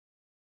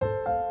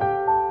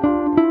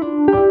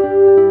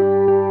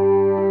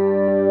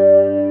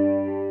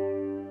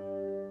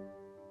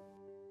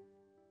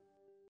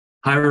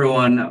Hi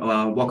everyone,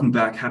 welcome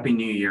back. Happy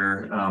New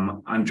Year.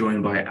 I'm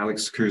joined by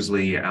Alex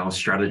Cousley, our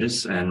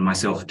strategist, and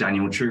myself,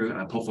 Daniel Choo,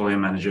 a portfolio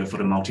manager for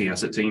the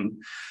multi-asset team.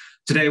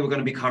 Today we're going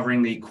to be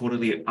covering the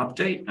quarterly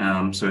update.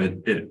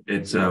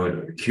 It's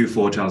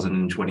Q4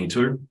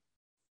 2022.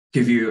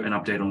 Give you an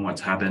update on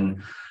what's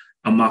happened,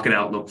 a market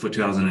outlook for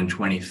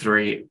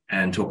 2023,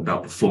 and talk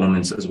about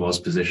performance as well as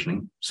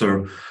positioning.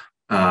 So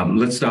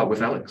let's start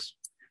with Alex.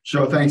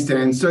 Sure, thanks,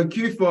 Dan. So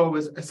Q4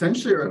 was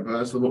essentially a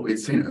reversal of what we'd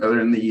seen earlier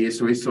in the year.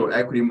 So we saw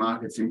equity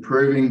markets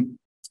improving,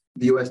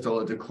 the US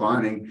dollar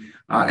declining,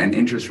 and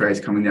interest rates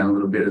coming down a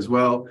little bit as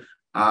well.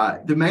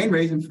 The main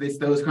reason for this,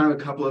 there was kind of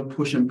a couple of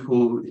push and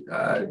pull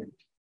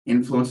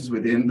influences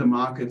within the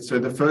market. So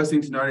the first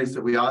thing to note is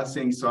that we are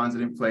seeing signs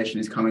that inflation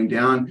is coming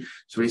down.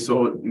 So we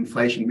saw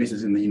inflation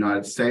misses in the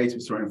United States. We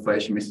saw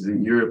inflation misses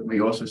in Europe.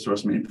 We also saw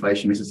some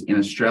inflation misses in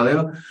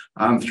Australia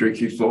through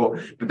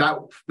Q4. But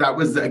that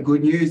was the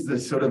good news. The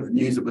sort of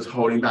news that was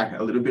holding back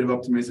a little bit of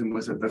optimism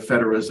was that the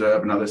Federal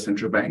Reserve and other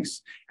central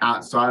banks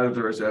outside of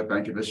the Reserve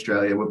Bank of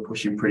Australia were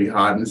pushing pretty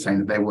hard and saying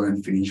that they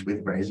weren't finished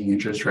with raising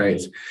interest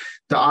rates.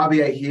 The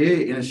RBA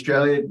here in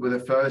Australia were the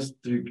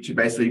first to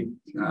basically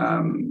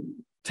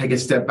take a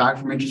step back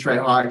from interest rate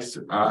hikes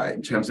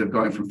in terms of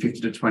going from 50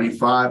 to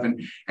 25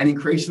 and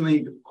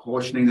increasingly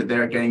cautioning that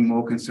they're getting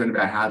more concerned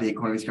about how the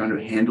economy is going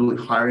to handle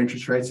higher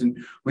interest rates. And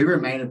we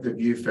remain of the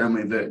view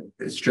firmly that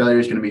Australia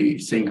is going to be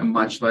seeing a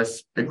much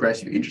less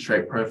aggressive interest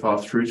rate profile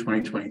through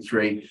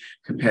 2023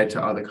 compared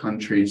to other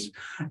countries.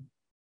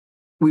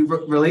 We've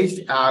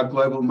released our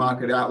global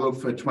market outlook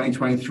for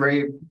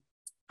 2023.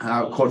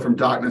 Called From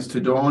Darkness to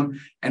Dawn.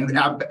 And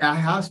our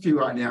house view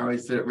right now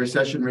is that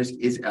recession risk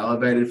is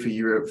elevated for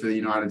Europe, for the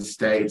United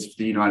States, for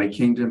the United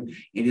Kingdom.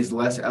 It is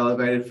less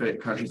elevated for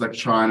countries like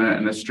China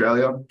and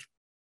Australia.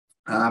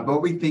 But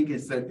what we think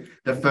is that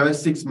the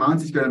first 6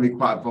 months is going to be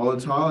quite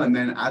volatile. And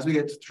then as we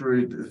get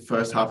through the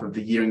first half of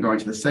the year and going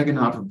to the second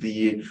half of the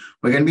year,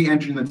 we're going to be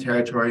entering the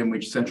territory in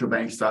which central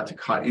banks start to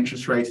cut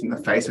interest rates in the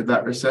face of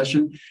that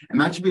recession. And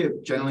that should be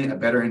generally a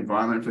better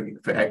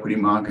environment for equity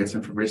markets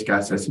and for risk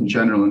assets in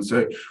general. And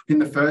so in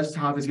the first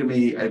half is going to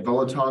be a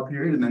volatile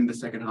period. And then the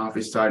second half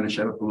is starting to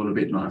shape up a little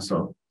bit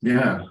nicer.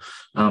 Yeah.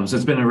 So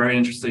it's been a very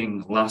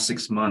interesting last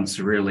 6 months,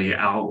 really.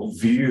 Our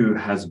view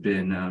has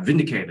been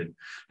vindicated.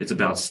 It's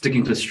about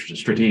sticking to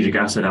strategic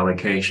asset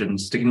allocation,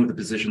 sticking with the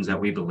positions that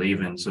we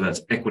believe in. So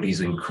that's equities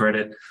and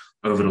credit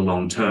over the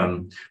long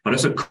term, but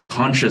also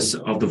conscious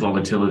of the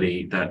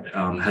volatility that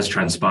has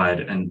transpired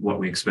and what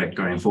we expect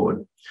going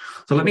forward.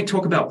 So let me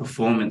talk about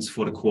performance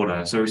for the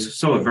quarter. So we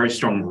saw a very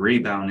strong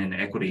rebound in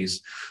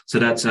equities. So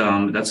that's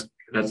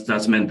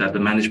meant that the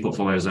managed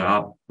portfolios are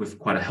up with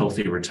quite a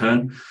healthy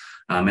return.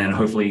 And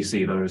hopefully you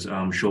see those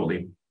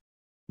shortly.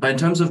 But in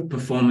terms of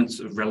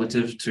performance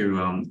relative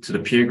to the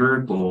peer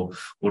group or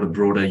the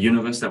broader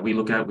universe that we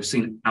look at, we've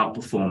seen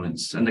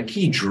outperformance. And the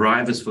key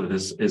drivers for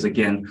this is,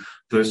 again,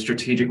 those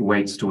strategic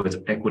weights towards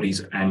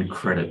equities and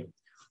credit.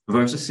 We've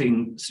also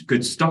seen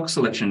good stock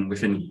selection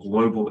within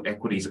global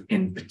equities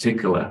in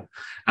particular.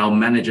 Our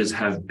managers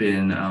have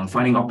been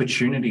finding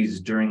opportunities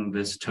during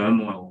this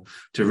turmoil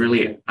to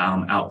really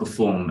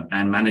outperform,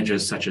 and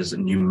managers such as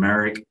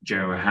Numeric,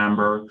 J.O.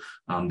 Hamber,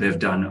 they've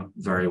done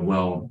very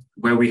well.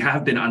 Where we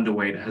have been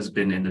underweight has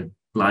been in the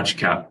large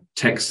cap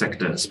tech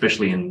sector,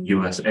 especially in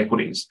US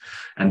equities,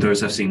 and those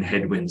have seen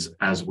headwinds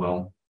as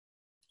well.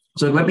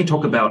 So let me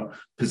talk about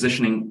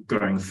positioning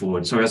going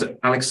forward. So as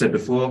Alex said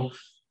before,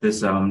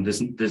 this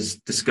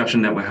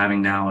discussion that we're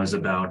having now is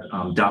about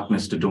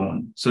darkness to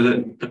dawn. So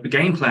the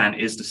game plan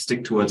is to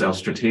stick towards our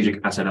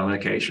strategic asset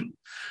allocation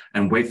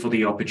and wait for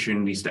the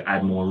opportunities to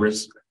add more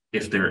risk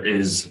if there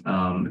is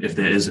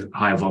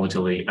higher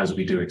volatility, as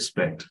we do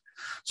expect.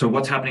 So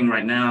what's happening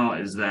right now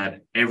is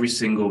that every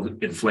single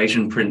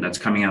inflation print that's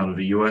coming out of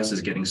the US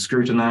is getting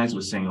scrutinized.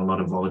 We're seeing a lot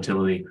of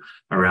volatility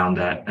around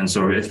that. And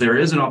so if there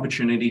is an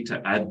opportunity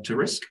to add to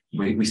risk,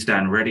 we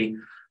stand ready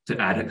to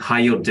add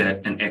high yield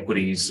debt and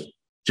equities,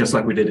 just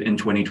like we did in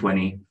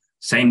 2020.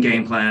 Same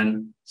game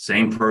plan,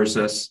 same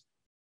process,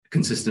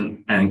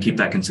 consistent, and keep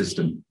that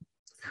consistent.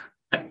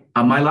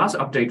 My last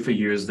update for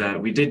you is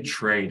that we did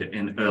trade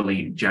in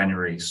early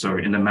January. So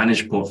in the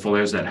managed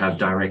portfolios that have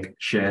direct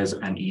shares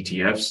and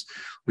ETFs,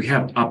 we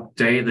have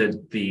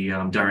updated the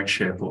direct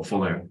share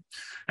portfolio.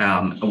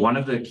 One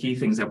of the key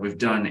things that we've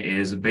done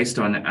is, based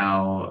on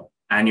our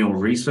annual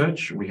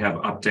research, we have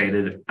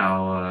updated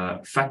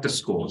our factor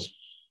scores.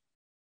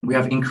 We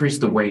have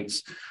increased the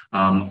weights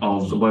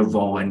of low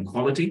vol and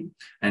quality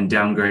and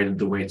downgraded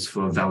the weights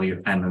for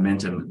value and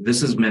momentum.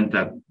 This has meant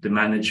that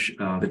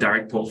the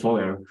direct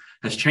portfolio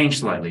has changed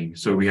slightly.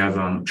 So we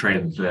have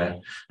traded there,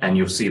 and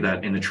you'll see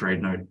that in the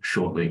trade note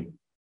shortly.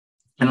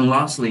 And then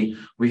lastly,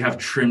 we have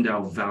trimmed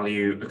our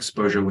value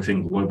exposure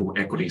within global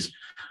equities.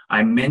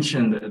 I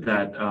mentioned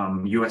that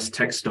US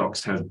tech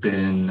stocks have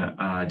been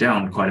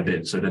down quite a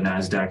bit. So the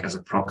NASDAQ, as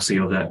a proxy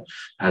of that,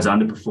 has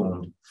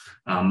underperformed.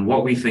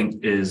 What we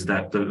think is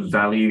that the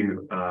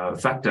value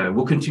factor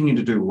will continue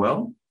to do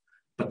well,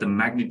 but the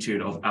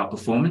magnitude of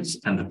outperformance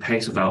and the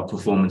pace of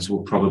outperformance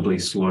will probably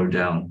slow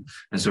down.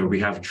 And so we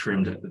have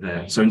trimmed it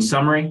there. So in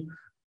summary,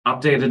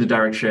 updated the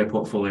direct share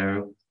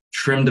portfolio,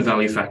 trimmed the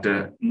value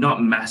factor,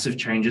 not massive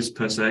changes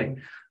per se,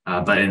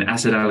 but in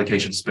asset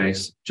allocation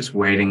space, just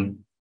waiting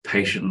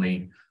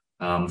patiently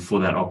for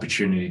that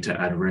opportunity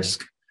to add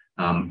risk.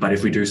 But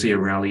if we do see a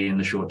rally in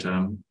the short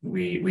term,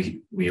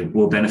 we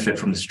will benefit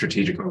from the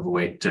strategic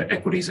overweight to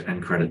equities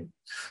and credit.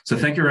 So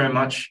thank you very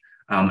much,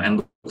 and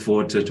look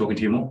forward to talking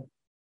to you more.